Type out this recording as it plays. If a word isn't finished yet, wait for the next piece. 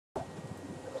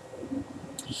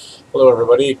Hello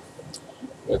everybody,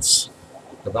 it's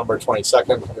November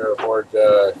 22nd here aboard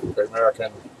Great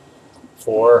American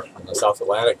 4 in the South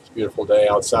Atlantic. It's a beautiful day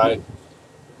outside,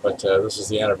 but this is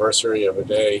the anniversary of a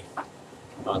day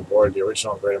on board the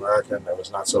original Great American that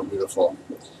was not so beautiful.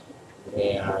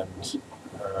 And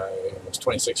it was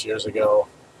 26 years ago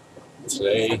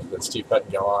today that Steve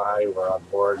Pettengill and I were on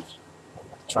board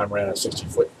trimaran at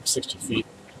 60 feet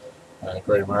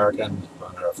Great American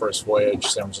on our first voyage,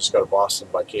 San Francisco to Boston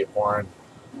by Cape Horn,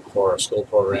 for a school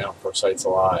program for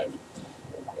sitesALIVE.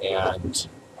 And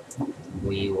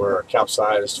we were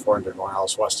capsized 400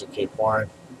 miles west of Cape Horn,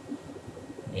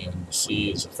 and the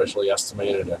sea is officially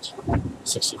estimated at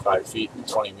 65 feet and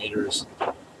 20 meters.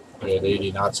 We had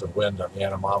 80 knots of wind on the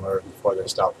anemometer before they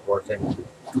stopped working,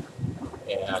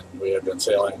 and we had been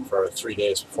sailing for 3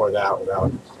 days before that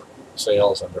without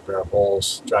sails under bare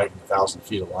poles, dragging 1,000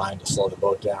 feet of line to slow the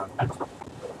boat down.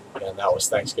 And that was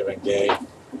Thanksgiving Day,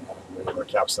 and we were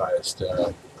capsized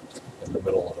in the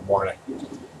middle of the morning.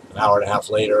 An hour and a half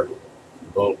later, the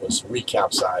boat was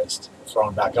recapsized,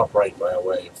 thrown back upright by a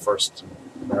wave, first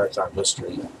in maritime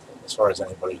history, as far as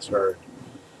anybody's heard,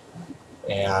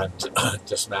 and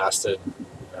dismasted,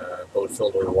 boat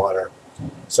filled with water.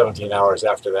 17 hours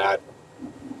after that,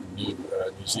 New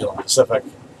Zealand Pacific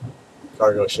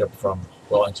cargo ship from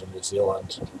Wellington, New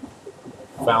Zealand,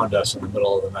 found us in the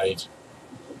middle of the night,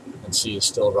 and sea is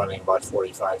still running about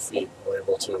 45 feet. They were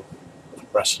able to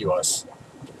rescue us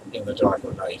in the dark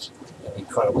of night. An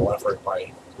incredible effort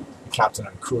by the captain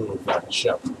and crew of that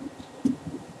ship.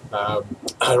 I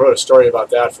wrote a story about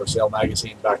that for Sail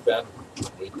magazine back then.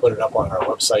 We put it up on our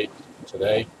website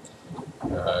today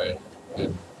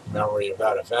in memory of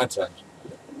that event and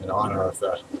in honor of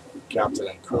the captain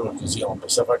and crew of New Zealand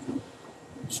Pacific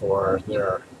for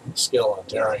their skill and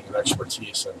daring and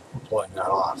expertise in pulling that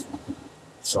off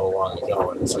so long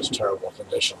ago and in such terrible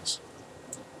conditions.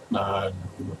 I'm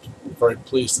very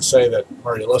pleased to say that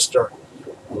Murray Lister,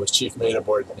 who was chief mate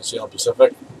aboard New Zealand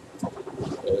Pacific,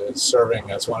 is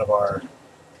serving as one of our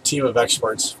team of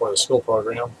experts for the school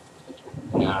program,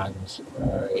 and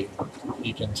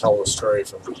he can tell the story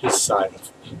from his side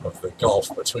of the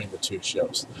gulf between the two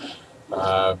ships.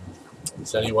 So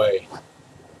anyway,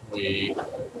 we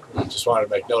just wanted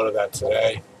to make note of that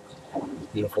today.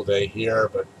 Beautiful day here,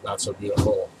 but not so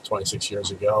beautiful 26 years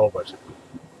ago. But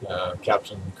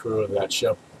captain and crew of that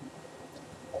ship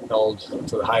held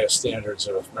to the highest standards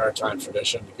of maritime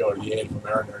tradition to go to the aid of a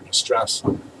mariner in distress,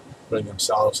 putting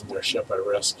themselves and their ship at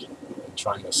risk and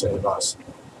trying to save us.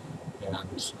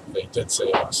 And they did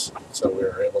save us, so we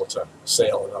were able to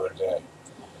sail another day.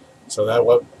 So that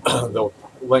the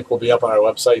link will be up on our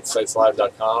website,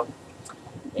 sitesalive.com.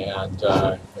 And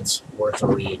it's worth a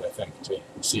read, I think, to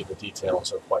see the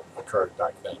details of what occurred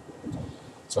back then.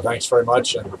 So thanks very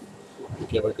much, and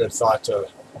give a good thought to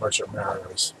merchant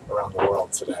mariners around the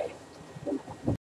world today.